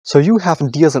So you have a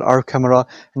DSLR camera,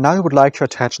 and now you would like to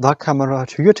attach that camera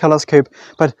to your telescope,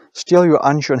 but still you're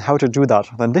unsure on how to do that.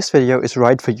 Then this video is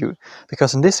right for you,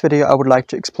 because in this video I would like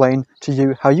to explain to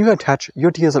you how you attach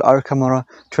your DSLR camera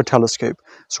to a telescope.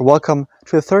 So welcome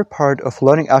to the third part of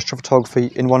learning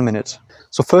astrophotography in 1 minute.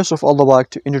 So first of all, I would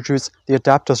like to introduce the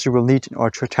adapters you will need in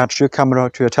order to attach your camera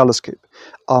to your telescope.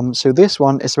 So this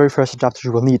one is the very first adapter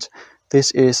you will need. This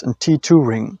is a T2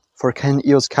 ring for Canon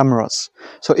EOS cameras.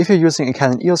 So if you're using a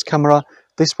Canon EOS camera,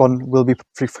 this one will be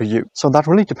perfect for you. So that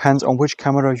really depends on which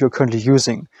camera you're currently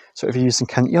using. So if you're using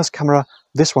Canon EOS camera,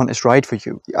 this one is right for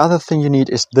you. The other thing you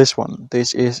need is this one.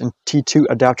 This is a T2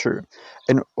 adapter.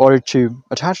 In order to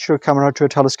attach your camera to a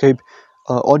telescope,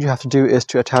 all you have to do is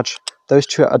to attach those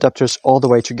two adapters all the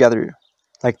way together,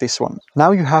 like this one.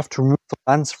 Now you have to remove the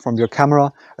lens from your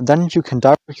camera, and then you can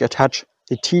directly attach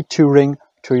the T2 ring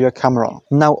to your camera.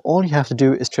 Now all you have to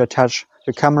do is to attach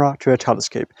your camera to your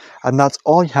telescope, and that's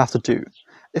all you have to do.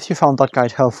 If you found that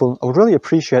guide helpful, I would really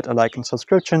appreciate a like and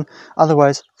subscription.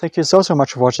 Otherwise, thank you so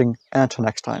much for watching, and until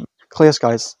next time. Clear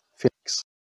skies, Felix.